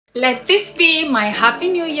Let this be my Happy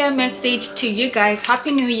New Year message to you guys.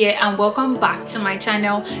 Happy New Year and welcome back to my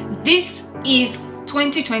channel. This is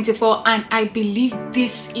 2024 and I believe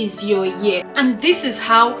this is your year, and this is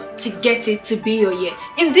how to get it to be your year.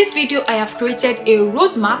 In this video, I have created a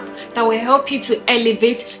roadmap that will help you to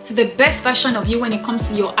elevate to the best version of you when it comes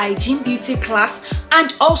to your hygiene beauty class,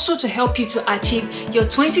 and also to help you to achieve your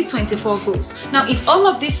 2024 goals. Now, if all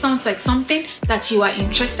of this sounds like something that you are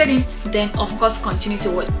interested in, then of course continue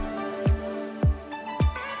to watch.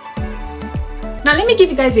 Now let me give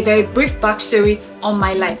you guys a very brief backstory on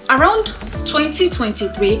my life. Around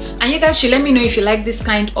 2023, and you guys should let me know if you like this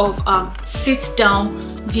kind of sit down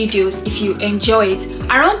videos, if you enjoy it.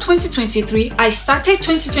 Around 2023, I started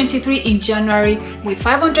 2023 in January with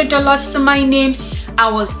 $500 to my name. I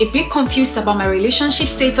was a bit confused about my relationship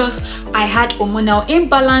status. I had hormonal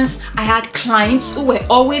imbalance. I had clients who were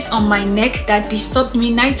always on my neck that disturbed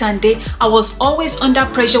me night and day. I was always under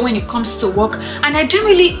pressure when it comes to work, and I didn't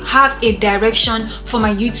really have a direction for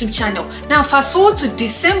my YouTube channel. Now fast forward to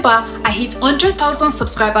December, I hit 100,000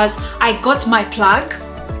 subscribers. I got my plug,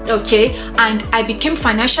 okay, and I became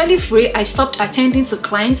financially free. I stopped attending to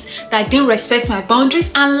clients that didn't respect my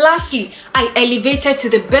boundaries, and lastly, I elevated to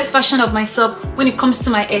the best version of myself when it comes to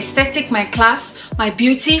my aesthetic, my class, my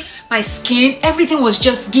beauty, my skin. Everything was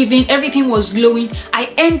just giving, everything was glowing.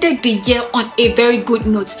 I ended the year on a very good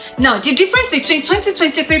note. Now the difference between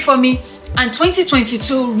 2023 for me and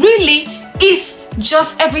 2022 really is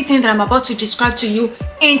just everything that I'm about to describe to you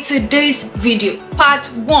in today's video. Part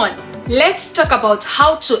 1. Let's talk about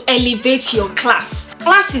how to elevate your class.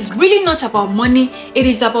 Class is really not about money. It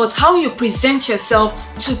is about how you present yourself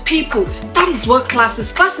to people. That is what class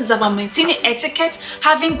is. Class is about maintaining etiquette,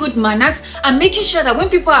 having good manners, and making sure that when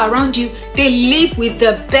people are around you, they live with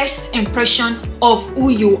the best impression of who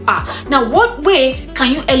you are. Now, what way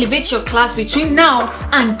can you elevate your class between now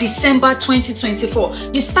and December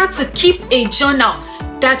 2024? You start to keep a journal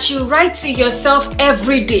that you write to yourself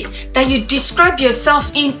every day, that you describe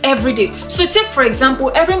yourself in every day. So take for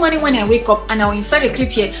example, every morning when I wake up, and I'll insert a clip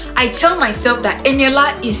here, I tell myself that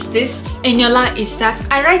Eniola is this, Eniola is that.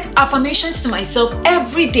 I write affirmations to myself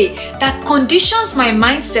every day that conditions my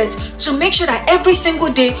mindset to make sure that every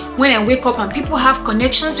single day when I wake up and people have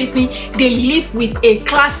connections with me, they live with a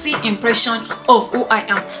classy impression of who I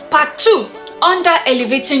am. Part 2. Under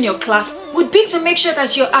elevating your class would be to make sure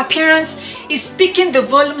that your appearance is speaking the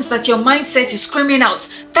volumes that your mindset is screaming out.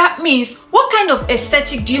 That means, what kind of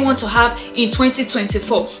aesthetic do you want to have in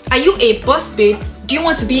 2024? Are you a boss babe? Do you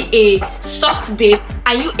want to be a soft babe?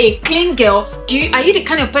 Are you a clean girl? Are you the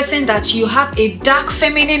kind of person that you have a dark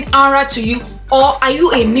feminine aura to you? Or are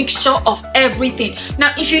you a mixture of everything?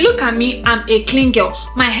 Now, if you look at me, I'm a clean girl.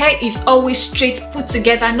 My hair is always straight, put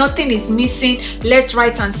together, nothing is missing, left,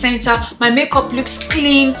 right, and center. My makeup looks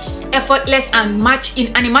clean, effortless, and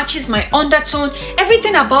it matches my undertone.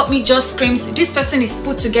 Everything about me just screams, this person is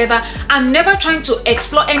put together. I'm never trying to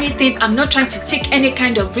explore anything. I'm not trying to take any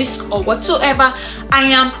kind of risk or whatsoever. I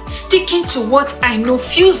am sticking to what I know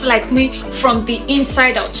feels like me from the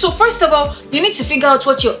inside out. So first of all, you need to figure out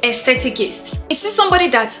what your aesthetic is. You see somebody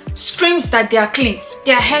that screams that they are clean,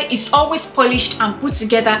 their hair is always polished and put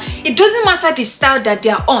together. It doesn't matter the style that they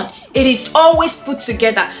are on, it is always put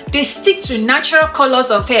together. They stick to natural colors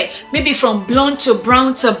of hair, maybe from blonde to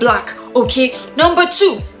brown to black, okay? Number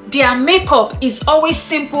 2, their makeup is always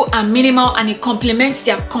simple and minimal, and it complements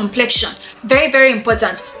their complexion. Very, very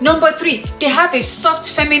important. Number 3, they have a soft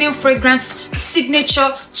feminine fragrance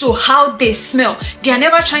signature to how they smell. They are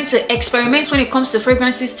never trying to experiment when it comes to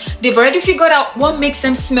fragrances. They've already figured out what makes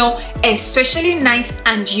them smell especially nice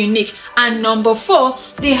and unique. And number 4,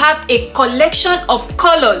 they have a collection of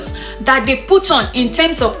colors that they put on in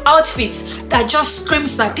terms of outfits that just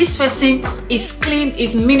screams that this person is clean,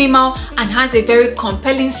 is minimal, and has a very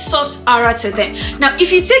compelling soft aura to them. Now,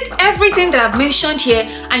 if you take everything that I've mentioned here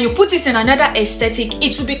and you put it in another aesthetic,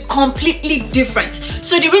 it will be completely different.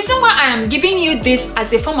 So the reason why I am giving you this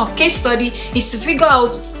as a form of case study is to figure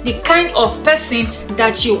out the kind of person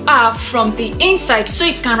that you are from the inside, so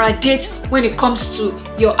it can radiate when it comes to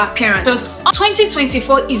your appearance. Because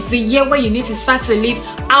 2024 is the year where you need to start to live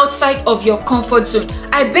outside of your comfort zone.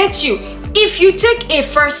 I bet you, if you take a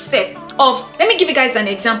first step of, let me give you guys an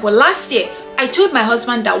example. Last year, I told my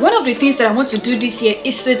husband that one of the things that I want to do this year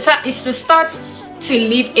is to start to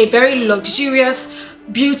live a very luxurious,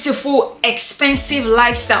 beautiful, expensive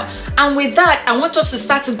lifestyle. And with that, I want us to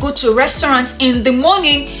start to go to restaurants in the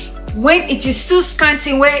morning, when it is still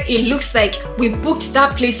scanty, where it looks like we booked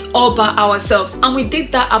that place all by ourselves. And we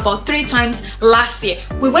did that about 3 times last year.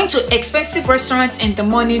 We went to expensive restaurants in the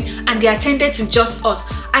morning and they attended to just us.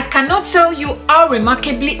 I cannot tell you how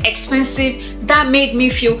remarkably expensive that made me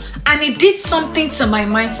feel, and it did something to my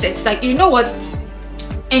mindset. Like, you know what,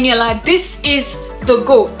 and you're like, this is the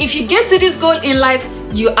goal. If you get to this goal in life,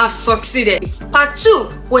 you have succeeded. Part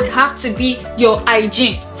 2 would have to be your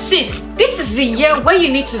hygiene. Sis, this is the year where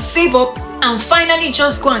you need to save up and finally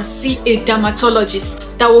just go and see a dermatologist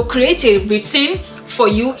that will create a routine for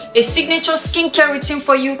you, a signature skincare routine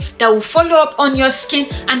for you that will follow up on your skin,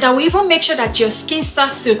 and that will even make sure that your skin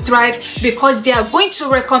starts to thrive, because they are going to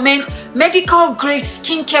recommend medical grade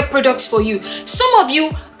skincare products for you. Some of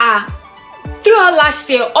you are, throughout last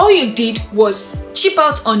year, all you did was cheap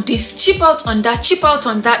out on this, cheap out on that, cheap out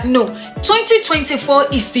on that. No,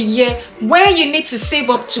 2024 is the year where you need to save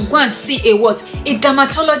up to go and see a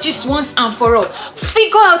dermatologist once and for all.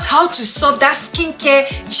 Figure out how to solve that skincare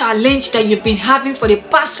challenge that you've been having for the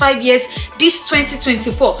past 5 years this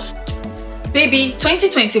 2024. Baby,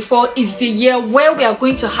 2024 is the year where we are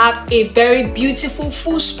going to have a very beautiful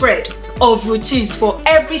full spread of routines for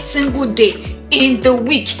every single day in the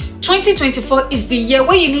week. 2024 is the year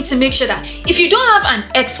where you need to make sure that if you don't have an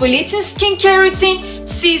exfoliating skincare routine,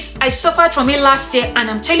 sis, I suffered from it last year,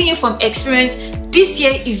 and I'm telling you from experience, this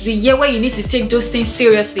year is the year where you need to take those things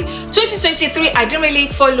seriously. 2023, I didn't really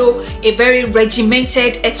follow a very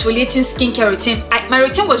regimented exfoliating skincare routine. My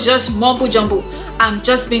routine was just mumbo jumbo. I'm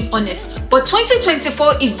just being honest. But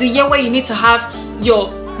 2024 is the year where you need to have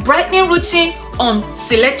your brightening routine on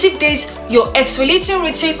selective days, your exfoliating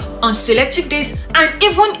routine on selective days, and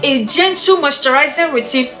even a gentle moisturizing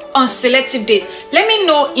routine on selective days. Let me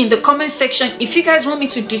know in the comment section if you guys want me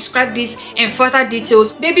to describe this in further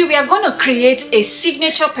details. Baby, we are going to create a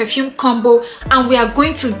signature perfume combo, and we are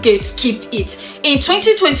going to keep it. In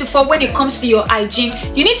 2024, when it comes to your hygiene,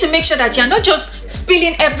 you need to make sure that you're not just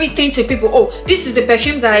spilling everything to people. Oh, this is the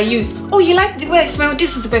perfume that I use. Oh, you like the way I smell?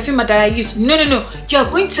 This is the perfume that I use. No. You are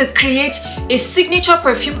going to create a signature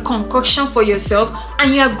perfume concoction for yourself,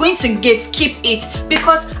 and you are going to keep it.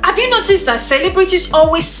 Because have you noticed that celebrities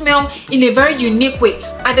always smell in a very unique way?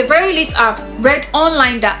 At the very least, I've read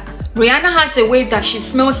online that Rihanna has a way that she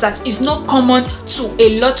smells that is not common to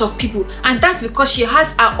a lot of people, and that's because she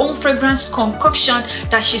has her own fragrance concoction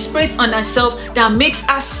that she sprays on herself that makes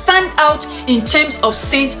her stand out in terms of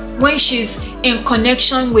scent when she's in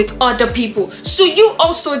connection with other people. So you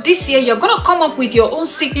also this year, you're gonna come up with your own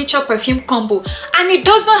signature perfume combo, and it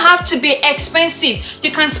doesn't have to be expensive.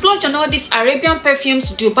 You can splurge on all these Arabian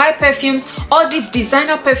perfumes, Dubai perfumes, all these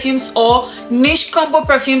designer perfumes or niche combo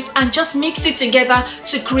perfumes, and just mix it together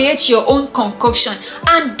to create your own concoction.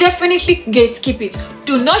 And definitely keep it.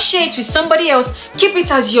 Do not share it with somebody else. Keep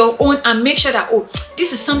it as your own, and make sure that, oh,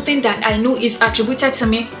 this is something that I know is attributed to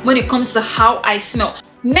me when it comes to how I smell.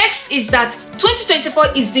 Next is that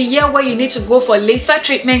 2024 is the year where you need to go for laser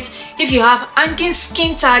treatments. If you have hanging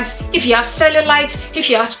skin tags, if you have cellulite, if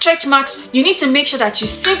you have stretch marks, you need to make sure that you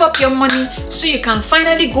save up your money so you can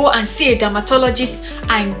finally go and see a dermatologist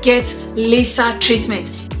and get laser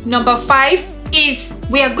treatment. Number 5 is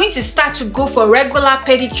we are going to start to go for regular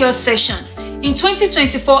pedicure sessions. In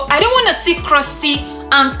 2024, I don't want to see crusty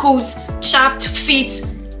ankles, chapped feet,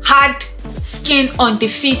 hard skin on the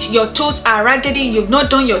feet, your toes are raggedy, you've not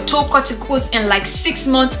done your toe cuticles in like 6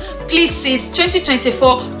 months. Please sis,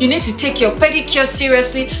 2024, you need to take your pedicure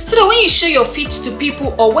seriously, so that when you show your feet to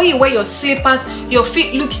people or when you wear your slippers, your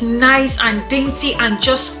feet looks nice and dainty and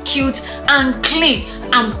just cute and clean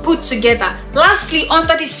and put together. Lastly,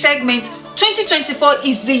 under this segment, 2024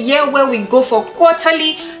 is the year where we go for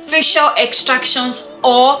quarterly facial extractions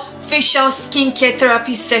or facial skincare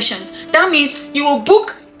therapy sessions. That means you will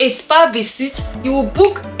book a spa visit, you will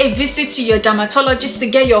book a visit to your dermatologist to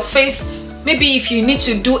get your face. Maybe if you need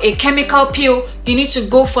to do a chemical peel, you need to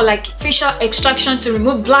go for like facial extraction to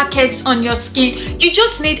remove blackheads on your skin. You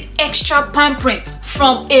just need extra pampering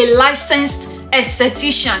from a licensed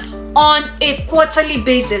esthetician on a quarterly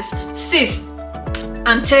basis. Sis,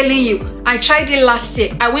 I'm telling you, I tried it last year.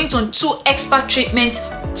 I went on 2 expert treatments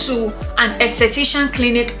to an esthetician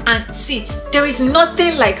clinic, and see, there is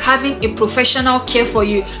nothing like having a professional care for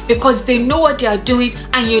you, because they know what they are doing,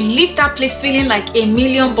 and you leave that place feeling like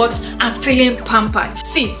 $1,000,000 and feeling pampered.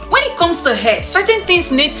 See, when it comes to hair, certain things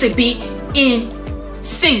need to be in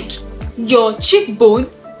sync. Your cheekbone,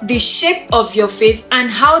 the shape of your face, and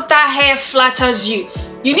how that hair flatters you.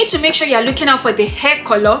 You need to make sure you're looking out for the hair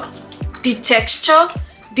color, the texture,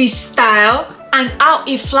 the style, and how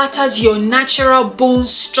it flatters your natural bone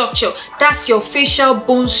structure. That's your facial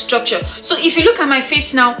bone structure. So if you look at my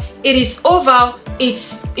face now, it is oval. It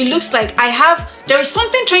looks like there is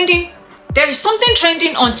something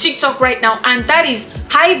trending on TikTok right now, and that is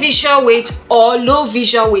high visual weight or low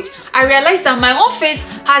visual weight. I realized that my own face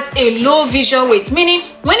has a low visual weight, meaning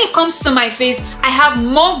when it comes to my face, I have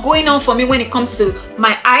more going on for me when it comes to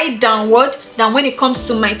my eye downward than when it comes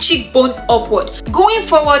to my cheekbone upward. Going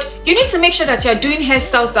forward, you need to make sure that you're doing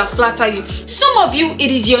hairstyles that flatter you. Some of you, it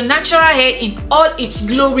is your natural hair in all its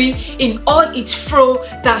glory, in all its fro,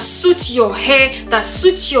 that suits your hair, that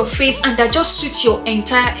suits your face, and that just suits your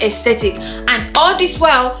entire aesthetic. And all this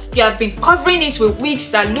while, you have been covering it with wigs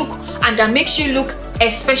that look and that makes you look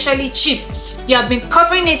especially cheap. You have been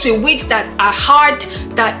covering it with wigs that are hard,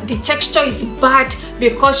 that the texture is bad,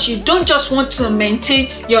 because you don't just want to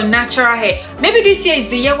maintain your natural hair. Maybe this year is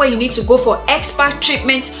the year where you need to go for expert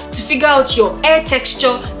treatment to figure out your hair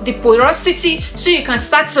texture, the porosity, so you can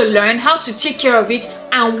start to learn how to take care of it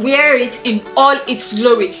and wear it in all its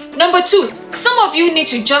glory. Number 2, some of you need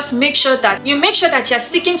to just make sure that you're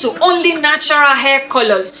sticking to only natural hair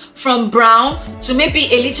colors, from brown to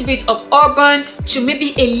maybe a little bit of auburn to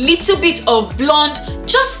maybe a little bit of blonde.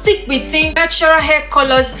 Just stick within natural hair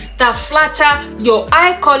colors that flatter your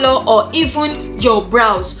eye color or even your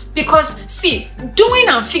brows. Because see, doing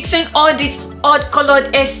and fixing all these odd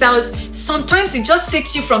colored hairstyles, sometimes it just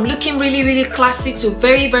takes you from looking really classy to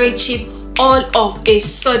very cheap all of a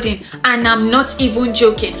sudden, and I'm not even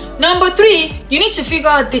joking. Number 3, you need to figure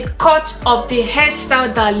out the cut of the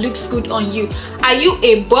hairstyle that looks good on you. Are you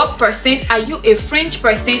a bob person? Are you a fringe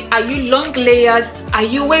person? Are you long layers? Are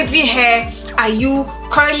you wavy hair? Are you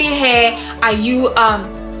curly hair? Are you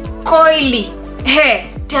coily hair?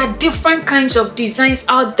 There are different kinds of designs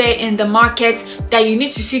out there in the market that you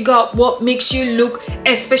need to figure out what makes you look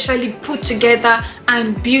especially put together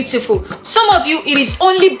and beautiful. Some of you, it is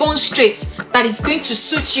only bone straight that is going to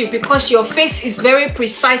suit you because your face is very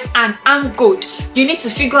precise and angled. You need to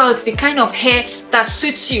figure out the kind of hair that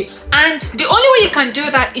suits you, and the only way you can do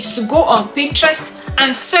that is to go on Pinterest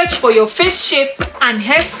and search for your face shape and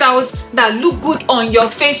hairstyles that look good on your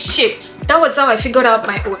face shape. That was how I figured out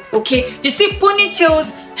my own. Okay, you see,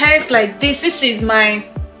 ponytails, hairs like this.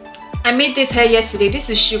 I made this hair yesterday. This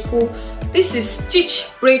is shuku. This is stitch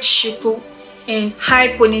braid shuku and high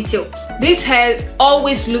ponytail. This hair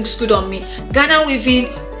always looks good on me. Ghana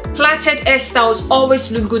weaving, plaited hairstyles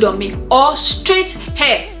always look good on me. Or straight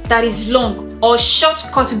hair that is long or short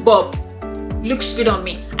cut bob looks good on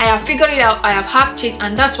me. I have figured it out, I have hacked it,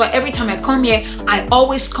 and that's why every time I come here, I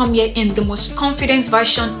always come here in the most confident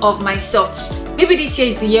version of myself. Maybe this year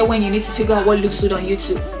is the year when you need to figure out what looks good on you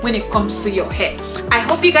too when it comes to your hair. I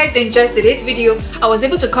hope you guys enjoyed today's video. I was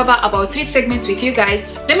able to cover about 3 segments with you guys.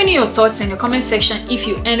 Let me know your thoughts in the comment section if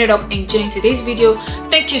you ended up enjoying today's video.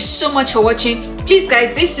 Thank you so much for watching. Please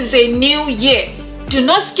guys, this is a new year. Do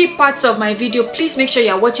not skip parts of my video. Please make sure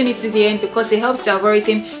you're watching it to the end because it helps the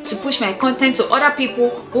algorithm to push my content to other people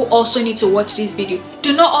who also need to watch this video.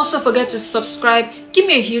 Do not also forget to subscribe. Give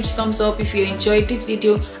me a huge thumbs up if you enjoyed this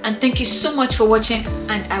video, and thank you so much for watching,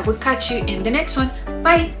 and I will catch you in the next one.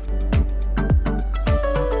 Bye.